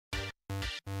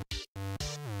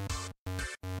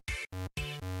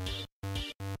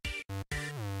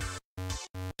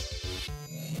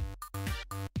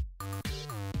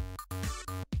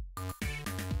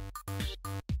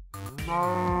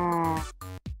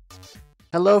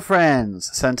Hello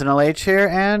friends, SentinalhMC here,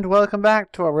 and welcome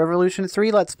back to our Revolution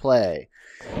 3 Let's Play.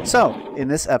 So, in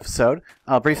this episode,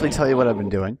 I'll briefly tell you what I've been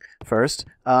doing. First,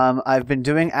 I've been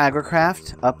doing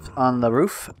agricraft up on the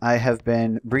roof. I have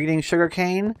been breeding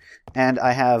sugarcane, and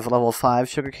I have level 5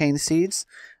 sugarcane seeds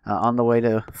on the way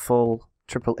to full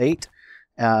 888.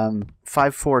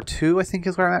 542 I think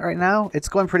is where I'm at right now. It's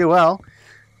going pretty well.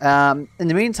 In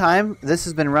the meantime, this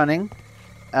has been running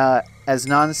as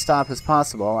non-stop as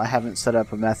possible. I haven't set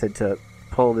up a method to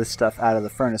pull this stuff out of the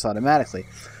furnace automatically.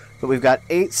 But we've got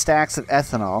 8 stacks of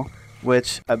ethanol,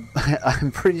 which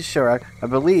I'm pretty sure, I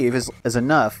believe, is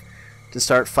enough to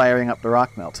start firing up the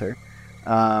rock melter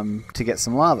to get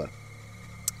some lava.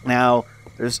 Now,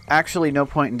 there's actually no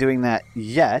point in doing that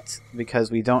yet,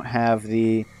 because we don't have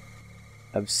the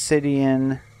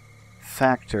Obsidian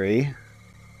Factory.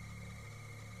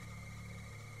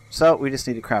 So we just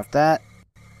need to craft that.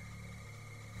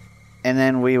 And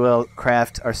then we will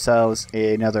craft ourselves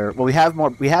another... Well, we have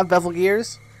bevel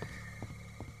gears.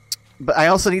 But I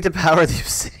also need to power the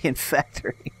Obsidian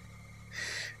Factory.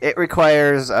 It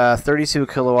requires 32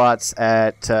 kilowatts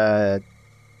at 2.48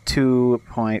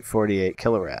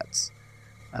 kilorats.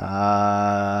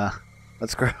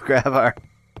 Let's grab our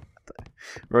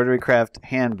Rotary Craft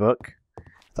Handbook. I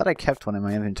thought I kept one in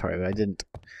my inventory, but I didn't.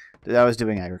 I was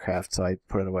doing agricraft, so I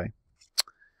put it away.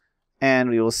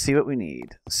 And we will see what we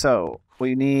need. So,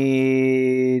 we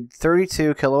need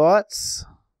 32 kilowatts.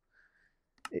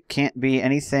 It can't be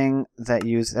anything that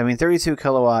uses... I mean, 32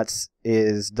 kilowatts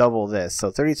is double this. So,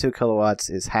 32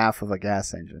 kilowatts is half of a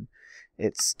gas engine.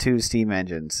 It's 2 steam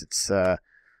engines. It's, well,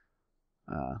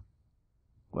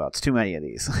 it's too many of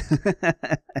these.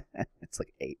 It's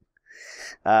like 8.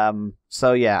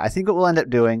 So yeah, I think what we'll end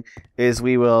up doing is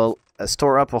we will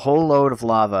store up a whole load of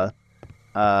lava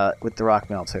with the rock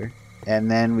melter,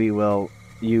 and then we will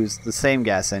use the same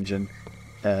gas engine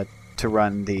to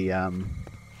run the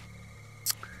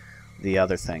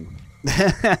other thing.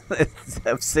 The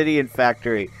Obsidian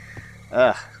Factory.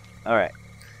 Ugh. Alright.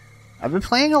 I've been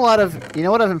playing a lot of... You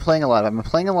know what I've been playing a lot of? I've been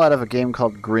playing a lot of a game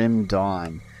called Grim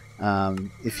Dawn.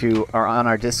 If you are on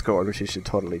our Discord, which you should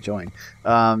totally join,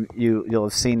 you'll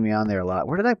have seen me on there a lot.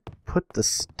 Where did I put the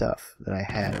stuff that I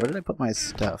had? Where did I put my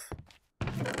stuff?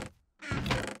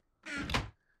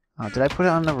 Oh, did I put it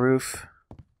on the roof?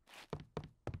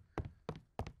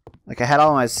 Like, I had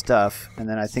all my stuff, and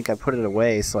then I think I put it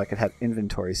away so I could have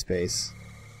inventory space.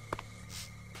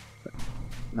 But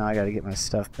now I gotta get my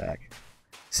stuff back.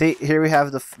 See, here we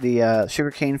have the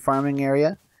sugarcane farming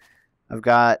area. I've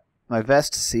got... My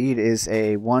best seed is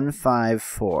a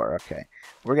 154. Okay,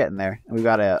 we're getting there. And we've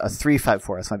got a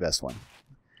 354. That's my best one.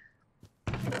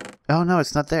 Oh no,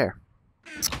 it's not there.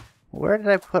 Where did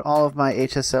I put all of my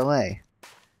HSLA?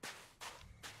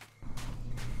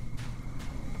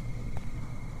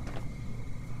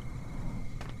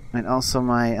 And also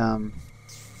my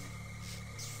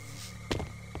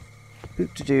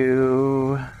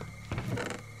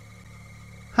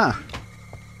Huh.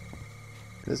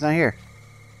 It's not here.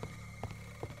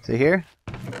 Is it here?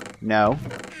 No.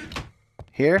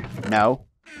 Here? No.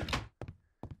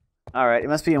 Alright, it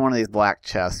must be in one of these black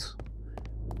chests.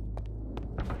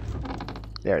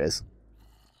 There it is.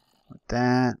 With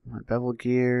that, my bevel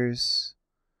gears.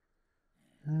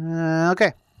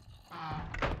 Okay.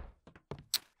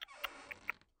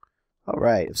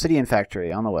 Alright, Obsidian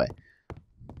Factory on the way.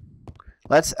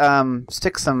 Let's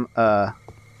stick some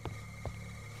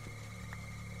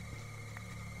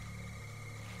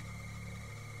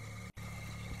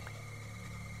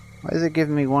Why is it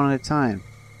giving me one at a time?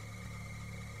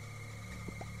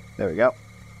 There we go.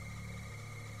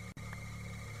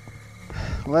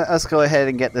 Let us go ahead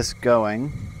and get this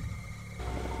going.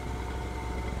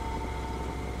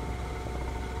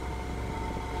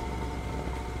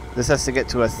 This has to get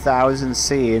to 1000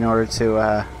 C in order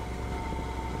to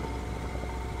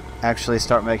actually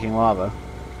start making lava.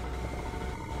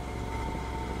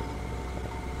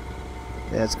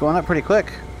 Yeah, it's going up pretty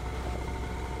quick.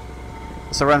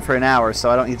 This will run for an hour, so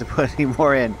I don't need to put any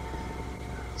more in.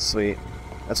 Sweet.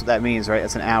 That's what that means, right?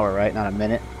 That's an hour, right? Not a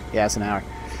minute. Yeah, it's an hour.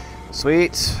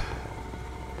 Sweet.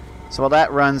 So while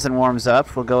that runs and warms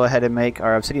up, we'll go ahead and make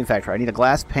our Obsidian Factory. I need a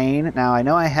glass pane. Now, I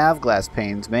know I have glass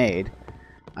panes made.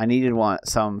 I needed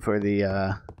some for the,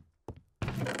 I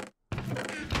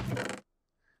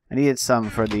needed some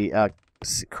for the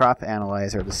crop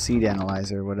analyzer, the seed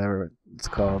analyzer, whatever it's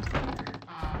called.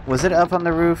 Was it up on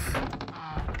the roof?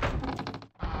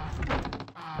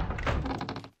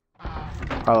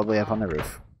 Probably up on the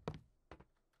roof.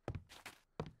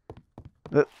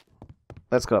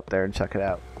 Let's go up there and check it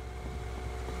out.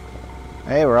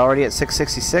 Hey, we're already at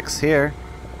 666 here.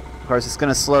 Of course, it's going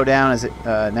to slow down as it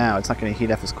now. It's not going to heat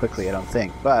up as quickly, I don't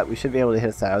think. But we should be able to hit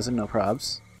 1,000, no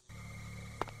probs.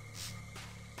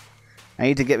 I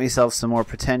need to get myself some more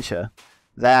potentia.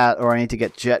 That, or I need to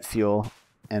get jet fuel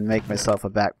and make myself a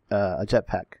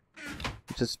jetpack,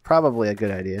 which is probably a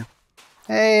good idea.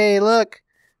 Hey, look,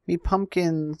 me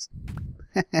pumpkins.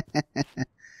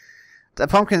 The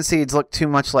pumpkin seeds look too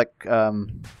much like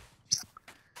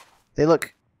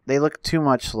they look too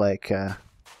much like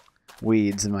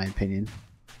weeds, in my opinion.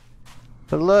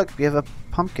 But look, we have a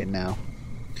pumpkin now.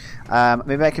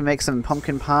 Maybe I can make some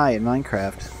pumpkin pie in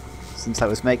Minecraft, since I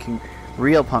was making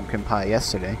real pumpkin pie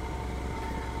yesterday,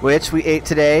 which we ate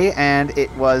today, and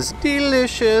it was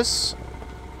delicious.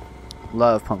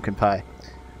 Love pumpkin pie.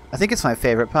 I think it's my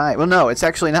favorite pie. Well, no, it's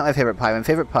actually not my favorite pie. My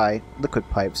favorite pie, liquid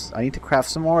pipes. I need to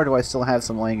craft some more, or do I still have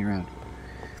some laying around?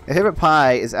 My favorite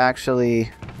pie is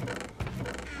actually...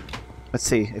 Let's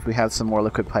see if we have some more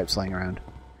liquid pipes laying around.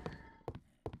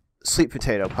 Sweet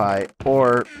potato pie,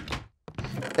 or...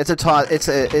 It's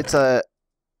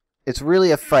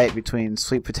really a fight between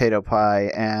sweet potato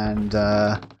pie and...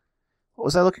 what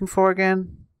was I looking for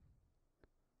again?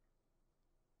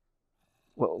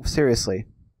 Well, seriously.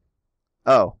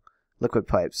 Oh, liquid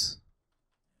pipes.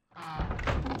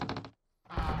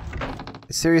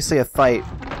 It's seriously a fight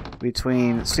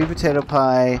between sweet potato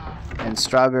pie and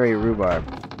strawberry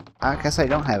rhubarb. I guess I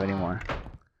don't have any more.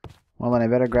 Well, then I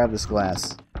better grab this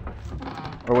glass.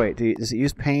 Or wait, does it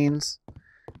use panes?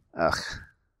 Ugh.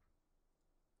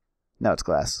 No, it's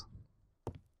glass.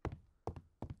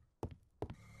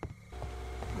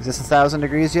 Is this 1,000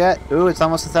 degrees yet? Ooh, it's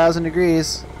almost 1,000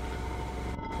 degrees.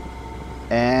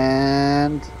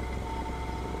 And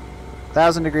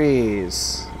 1,000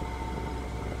 degrees.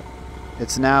 It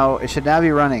should now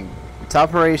be running. It's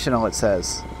operational, it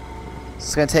says.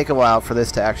 It's going to take a while for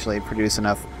this to actually produce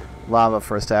enough lava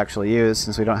for us to actually use,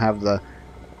 since we don't have the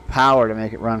power to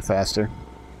make it run faster.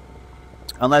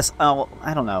 Unless, oh,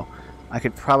 I don't know. I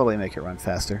could probably make it run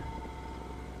faster.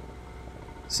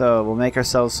 So we'll make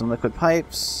ourselves some liquid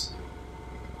pipes.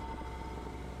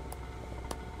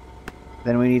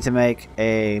 Then we need to make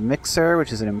a mixer,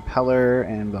 which is an impeller,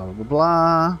 and blah blah blah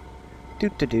blah. Do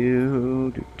do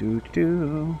do do do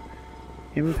do.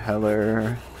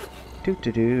 Impeller. Do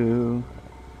do do.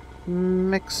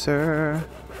 Mixer.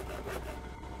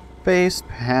 Base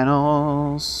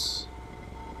panels.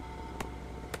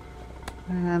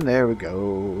 And there we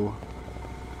go.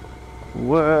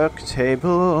 Work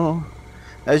table.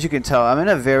 As you can tell, I'm in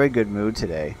a very good mood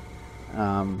today.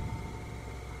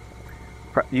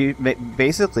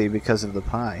 Basically because of the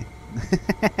pie.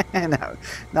 No,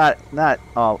 not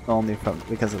only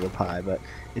because of the pie, but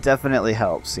it definitely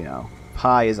helps. You know,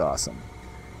 pie is awesome.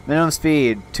 Minimum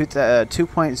speed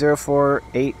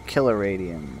 2.048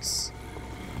 kiloradians.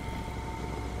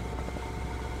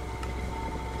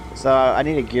 So I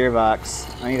need a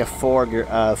gearbox. I need a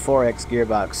 4x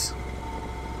gearbox.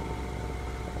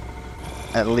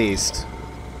 At least.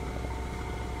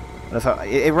 But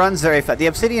if it runs very fast. The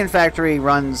Obsidian Factory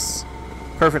runs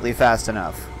perfectly fast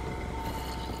enough.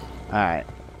 Alright.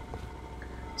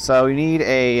 So we need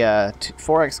a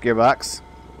 4x gearbox.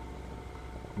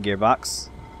 Gearbox.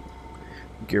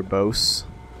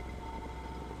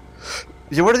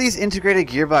 What are these integrated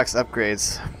gearbox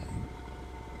upgrades?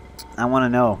 I want to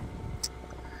know.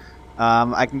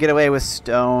 I can get away with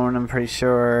stone, I'm pretty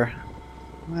sure.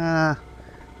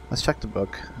 Let's check the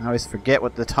book. I always forget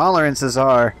what the tolerances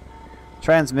are.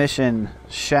 Transmission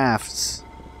shafts.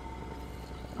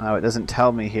 Oh, it doesn't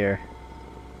tell me here.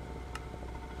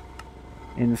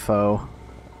 Info.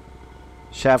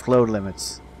 Shaft load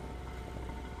limits.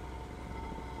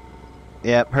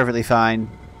 Yeah, perfectly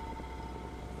fine.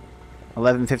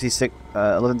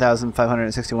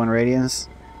 11,561 radians.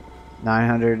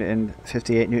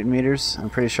 958 newton meters.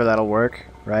 I'm pretty sure that'll work,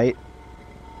 right?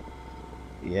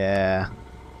 Yeah.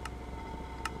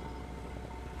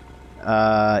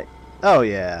 Oh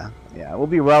yeah. Yeah, we'll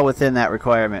be well within that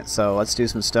requirement. So let's do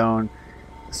some stone.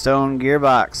 Stone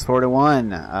gearbox, 4 to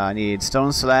 1. I need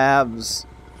stone slabs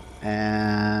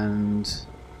and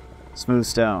smooth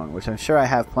stone, which I'm sure I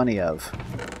have plenty of.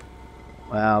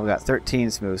 Well, we've got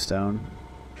 13 smooth stone.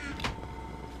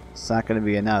 It's not going to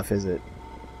be enough, is it?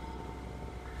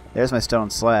 There's my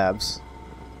stone slabs.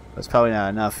 That's probably not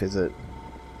enough, is it?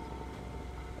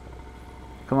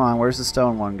 Come on, where's the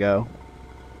stone one go?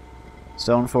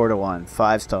 Stone 4 to 1.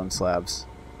 5 stone slabs.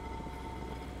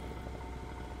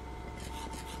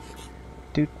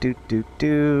 Do do do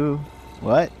do.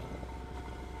 What?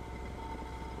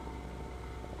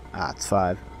 Ah, it's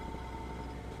 5.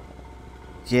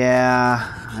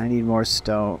 Yeah, I need more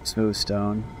stone, smooth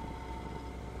stone.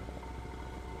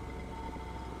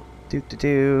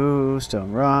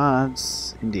 Stone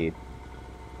rods, indeed.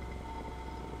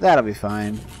 That'll be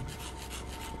fine.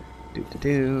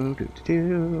 Stone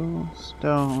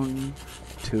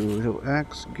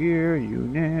 2X gear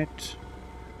unit.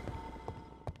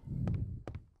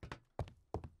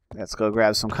 Let's go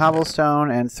grab some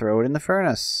cobblestone and throw it in the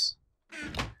furnace.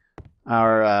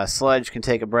 Our sludge can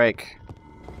take a break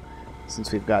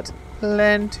since we've got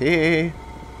plenty.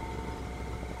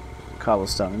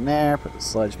 Cobblestone in there, put the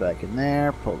sludge back in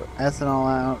there, pull the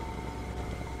ethanol out.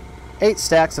 8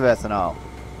 stacks of ethanol.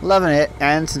 Loving it,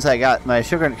 and since I got my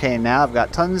sugar cane now, I've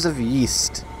got tons of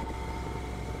yeast.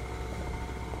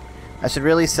 I should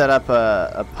really set up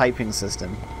a piping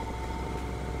system.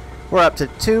 We're up to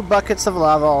 2 buckets of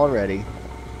lava already.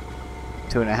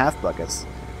 2.5 buckets.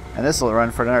 And this will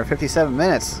run for another 57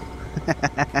 minutes.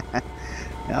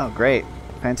 Oh, great.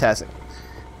 Fantastic.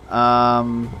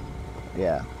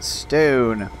 Yeah.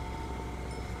 Stone.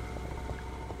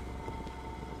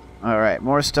 Alright,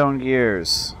 more stone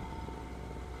gears.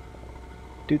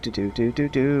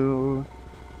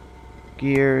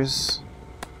 Gears.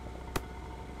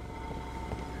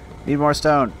 Need more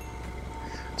stone.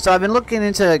 So I've been looking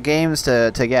into games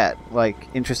to get, like,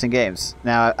 interesting games.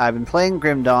 Now, I've been playing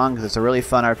Grim Dawn because it's a really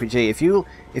fun RPG. If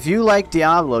you like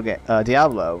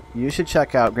Diablo, you should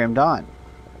check out Grim Dawn.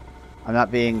 I'm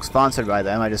not being sponsored by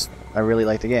them. I really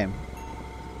like the game.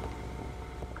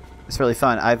 It's really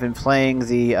fun. I've been playing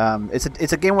the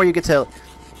it's a game where you get to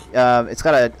it's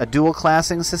got a dual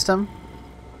classing system.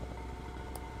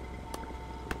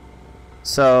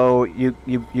 So you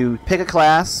pick a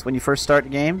class when you first start the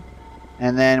game,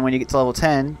 and then when you get to level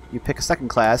 10, you pick a second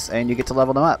class and you get to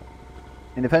level them up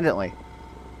independently.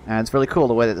 And it's really cool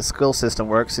the way that the skill system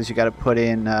works. Is you got to put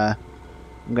in I'm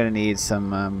gonna need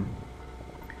some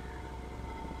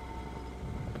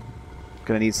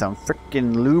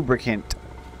frickin' lubricant.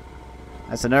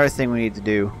 That's another thing we need to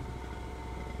do.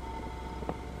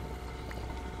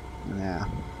 Yeah.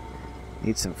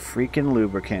 Need some freaking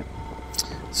lubricant.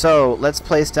 So, let's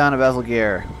place down a bevel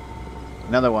gear.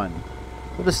 Another one.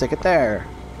 We'll just stick it there.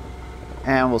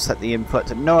 And we'll set the input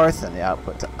to north and the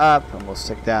output to up. And we'll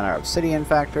stick down our Obsidian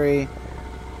Factory.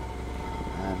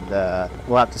 And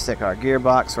we'll have to stick our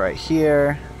gearbox right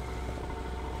here.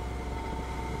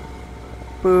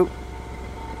 Boop.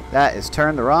 That is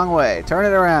turned the wrong way. Turn it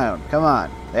around. Come on.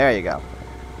 There you go.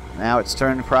 Now it's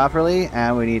turned properly,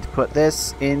 and we need to put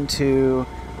this into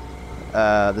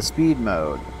the speed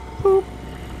mode. Boop.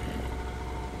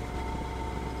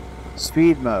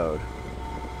 Speed mode.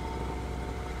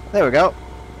 There we go.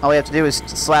 All we have to do is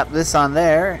slap this on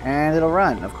there, and it'll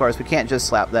run. Of course, we can't just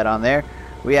slap that on there.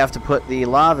 We have to put the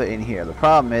lava in here. The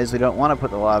problem is we don't want to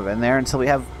put the lava in there until we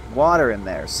have water in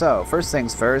there. So, first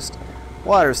things first,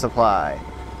 water supply.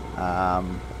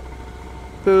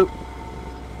 Boop.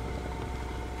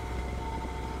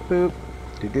 Boop.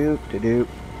 Do-doop, do-doop,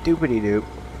 doopity-doop,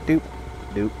 doop,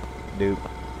 doop, doop.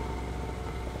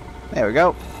 There we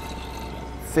go.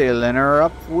 Filling her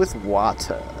up with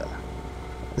water.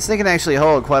 This thing can actually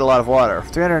hold quite a lot of water.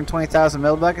 320,000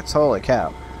 millibuckets? Holy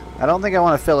cow. I don't think I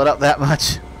want to fill it up that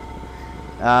much.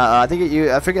 I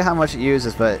forget how much it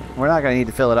uses, but we're not going to need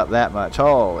to fill it up that much.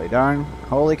 Holy darn.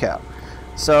 Holy cow.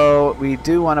 So, we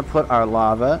do want to put our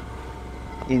lava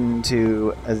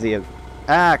into the...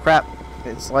 Ah, crap.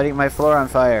 It's lighting my floor on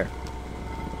fire.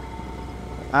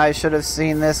 I should have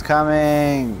seen this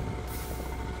coming.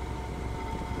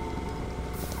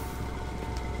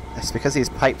 It's because these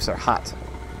pipes are hot.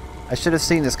 I should have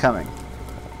seen this coming.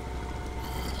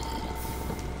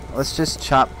 Let's just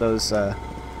chop those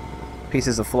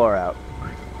pieces of floor out.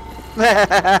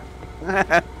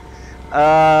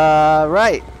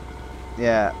 Right.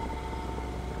 Yeah.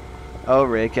 Oh,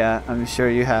 Rika, I'm sure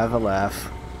you have a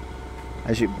laugh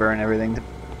as you burn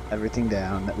everything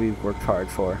down that we've worked hard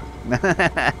for.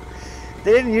 They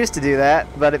didn't used to do that,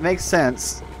 but it makes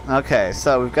sense. Okay,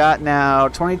 so we've got now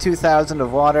 22,000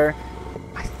 of water.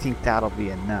 I think that'll be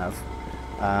enough.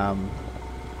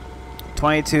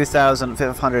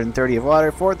 22,530 of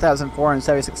water,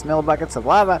 4,476 millibuckets of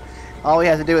lava. All we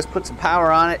have to do is put some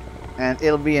power on it, and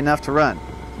it'll be enough to run.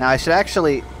 Now, I should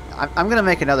actually... I'm going to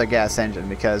make another gas engine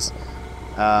because...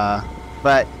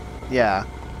 but, yeah.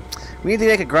 We need to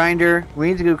make a grinder. We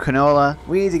need to do canola.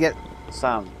 We need to get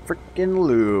some freaking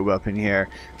lube up in here.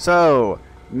 So,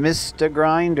 Mr.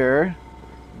 Grinder,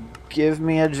 give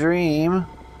me a dream.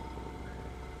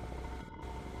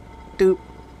 Doop.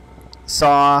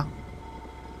 Saw.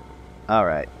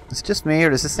 Alright. Is it just me, or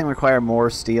does this thing require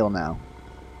more steel now?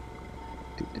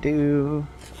 Doo-doo-doo.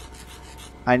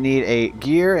 I need a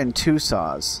gear and 2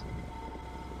 saws.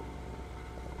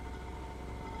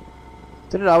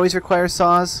 Did it always require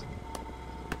saws?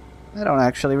 I don't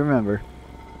actually remember.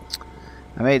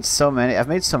 I've made so many of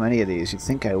these. You'd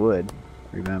think I would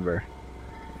remember.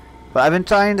 But I've been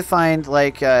trying to find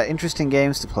like interesting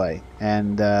games to play,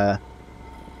 and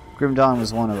Grim Dawn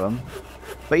was one of them.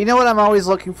 But you know what I'm always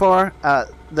looking for?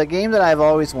 The game that I've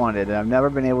always wanted and I've never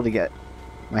been able to get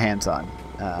my hands on.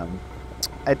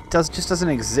 It just doesn't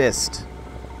exist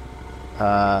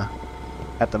at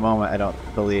the moment, I don't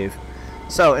believe.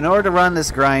 So in order to run this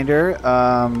grinder,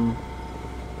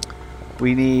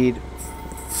 we need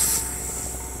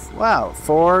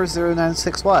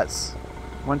 4096 watts,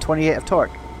 128 of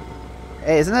torque.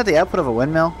 Hey, isn't that the output of a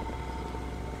windmill?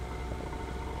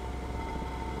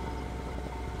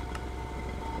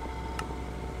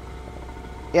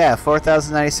 Yeah,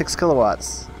 4096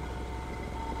 kilowatts.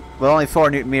 Well, only 4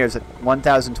 newton meters at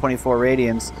 1024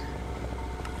 radians.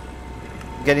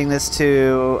 Getting this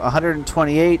to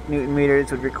 128 newton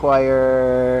meters would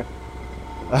require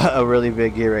a really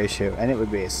big gear ratio, and it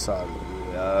would be so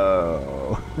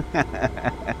low.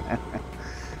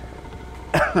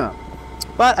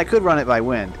 But I could run it by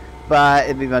wind, but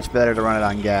it'd be much better to run it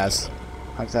on gas.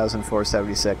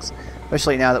 5476,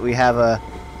 especially now that we have a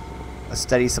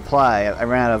steady supply. I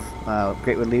ran out of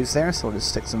Greatwood leaves there, so we'll just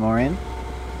stick some more in.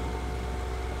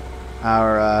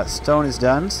 Our stone is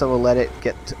done, so we'll let it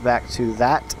get back to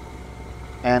that.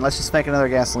 And let's just make another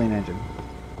gasoline engine.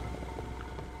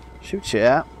 Shoot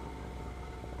ya.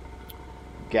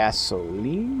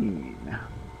 Gasoline.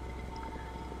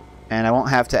 And I won't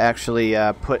have to actually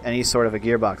put any sort of a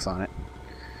gearbox on it.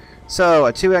 So,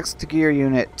 a 2x to gear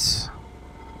unit.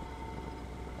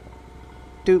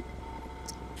 Doop.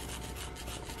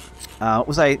 What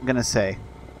was I going to say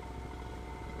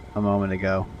a moment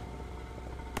ago?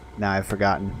 Now I've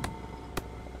forgotten.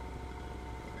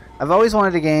 I've always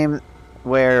wanted a game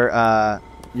where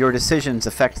your decisions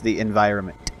affect the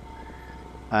environment.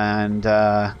 And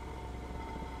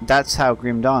that's how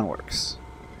Grim Dawn works.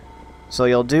 So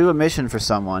you'll do a mission for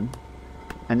someone,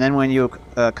 and then when you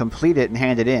complete it and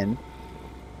hand it in,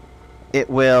 it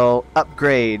will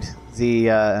upgrade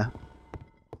the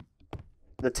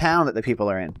town that the people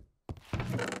are in.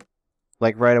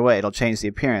 Like right away, it'll change the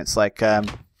appearance. Like,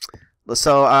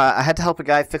 so I had to help a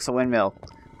guy fix a windmill,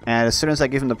 and as soon as I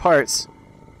gave him the parts,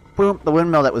 boom, the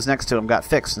windmill that was next to him got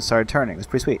fixed and started turning. It was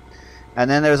pretty sweet. And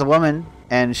then there was a woman,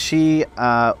 and she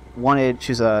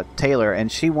she's a tailor, and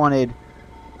she wanted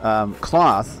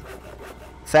cloth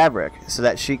fabric so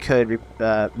that she could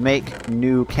make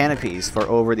new canopies for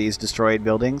over these destroyed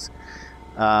buildings,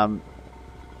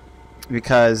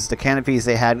 because the canopies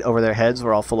they had over their heads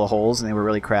were all full of holes and they were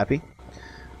really crappy.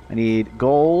 I need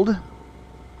gold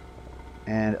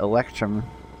and electrum.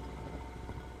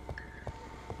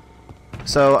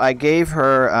 So I gave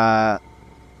her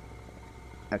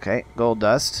okay, gold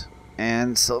dust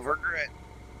and silver grit.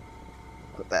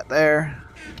 Put that there.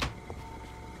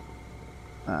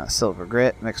 Silver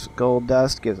grit mixed with gold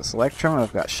dust gives us electrum.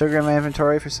 I've got sugar in my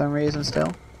inventory for some reason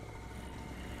still.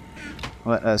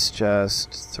 Let us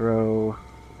just throw,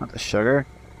 not the sugar,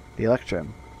 the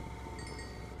electrum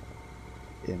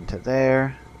into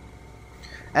there.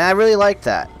 And I really like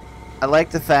that. I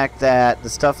like the fact that the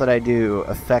stuff that I do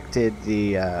affected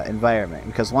the environment,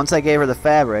 because once I gave her the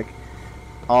fabric,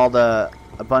 all the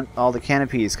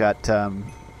canopies got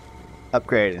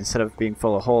upgraded. Instead of being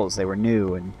full of holes, they were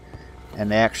new, and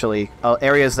they actually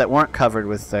areas that weren't covered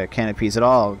with canopies at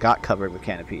all got covered with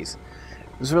canopies.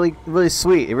 It was really, really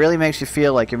sweet. It really makes you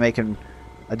feel like you're making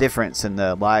a difference in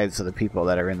the lives of the people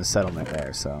that are in the settlement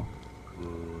there. So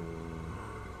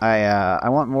I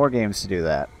want more games to do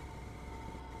that.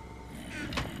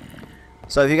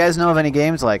 So if you guys know of any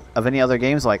other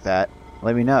games like that,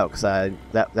 let me know, because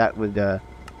that would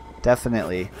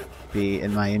definitely be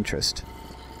in my interest.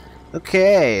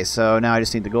 Okay, so now I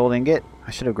just need the gold ingot.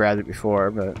 I should have grabbed it before,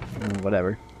 but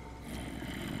whatever.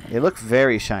 They look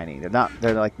very shiny.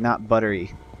 They're like not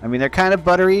buttery. I mean, they're kind of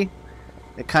buttery.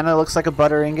 It kind of looks like a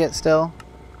butter ingot still.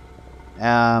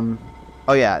 Oh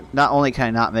yeah, not only can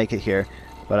I not make it here,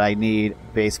 but I need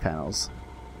base panels.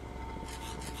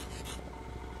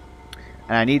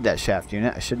 And I need that shaft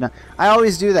unit. I should not. I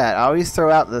always do that. I always throw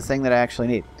out the thing that I actually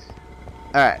need.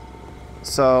 Alright.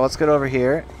 So let's get over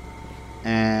here.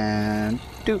 And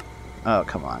doop. Oh,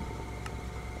 come on.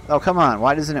 Oh, come on.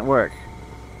 Why doesn't it work?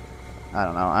 I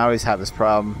don't know. I always have this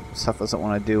problem. Stuff doesn't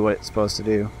want to do what it's supposed to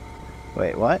do.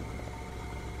 Wait, what?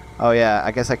 Oh, yeah.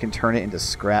 I guess I can turn it into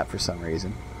scrap for some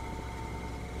reason.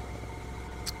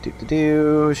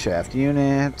 Shaft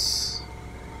units.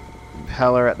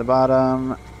 Impeller at the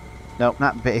bottom. Nope,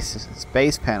 not base. It's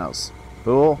base panels.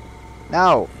 Fool.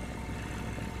 No.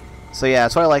 So yeah,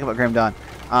 that's what I like about Grim Dawn.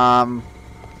 I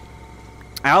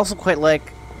also quite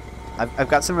like... I've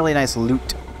got some really nice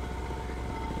loot.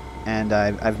 And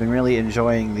I've been really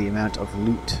enjoying the amount of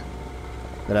loot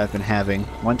that I've been having.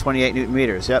 128 Newton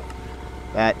meters, yep.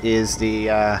 That is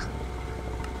the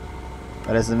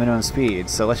minimum speed.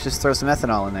 So let's just throw some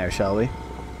ethanol in there, shall we?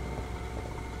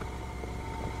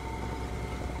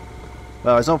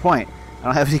 Well, there's no point. I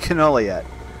don't have any canola yet.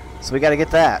 So we gotta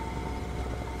get that.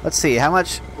 Let's see, how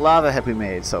much lava have we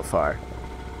made so far?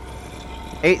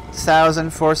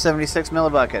 8,476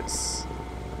 millibuckets.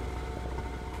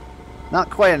 Not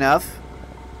quite enough.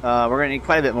 We're going to need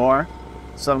quite a bit more.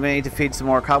 So I'm going to need to feed some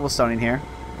more cobblestone in here.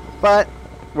 But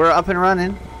we're up and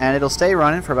running, and it'll stay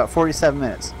running for about 47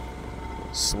 minutes.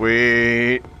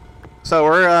 Sweet. So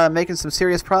we're making some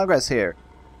serious progress here.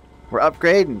 We're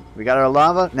upgrading. We got our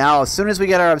lava. Now, as soon as we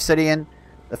get our obsidian,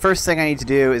 the first thing I need to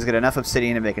do is get enough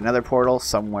obsidian to make another portal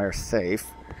somewhere safe.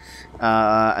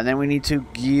 And then we need to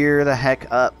gear the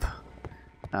heck up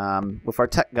with our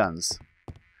tech guns.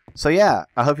 So yeah,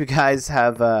 I hope you guys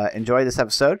have enjoyed this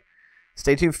episode.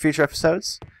 Stay tuned for future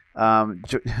episodes.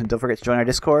 Don't forget to join our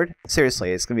Discord.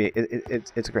 Seriously, it's gonna be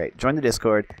it's great. Join the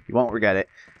Discord. You won't regret it.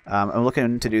 I'm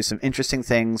looking to do some interesting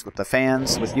things with the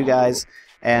fans, with you guys,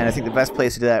 and I think the best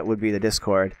place to do that would be the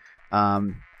Discord.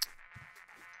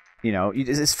 You know,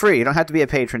 it's free. You don't have to be a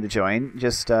patron to join.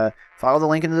 Just follow the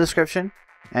link in the description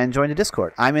and join the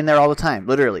Discord. I'm in there all the time,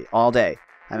 literally all day.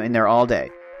 I'm in there all day.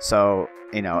 So,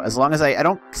 you know, as long as I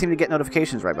don't seem to get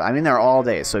notifications right, but I'm in there all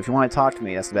day. So if you want to talk to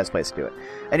me, that's the best place to do it.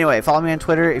 Anyway, follow me on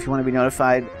Twitter if you want to be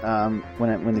notified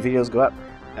when the videos go up.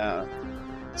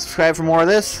 Subscribe for more of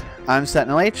this. I'm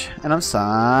SentinalH, and I'm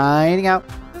signing out.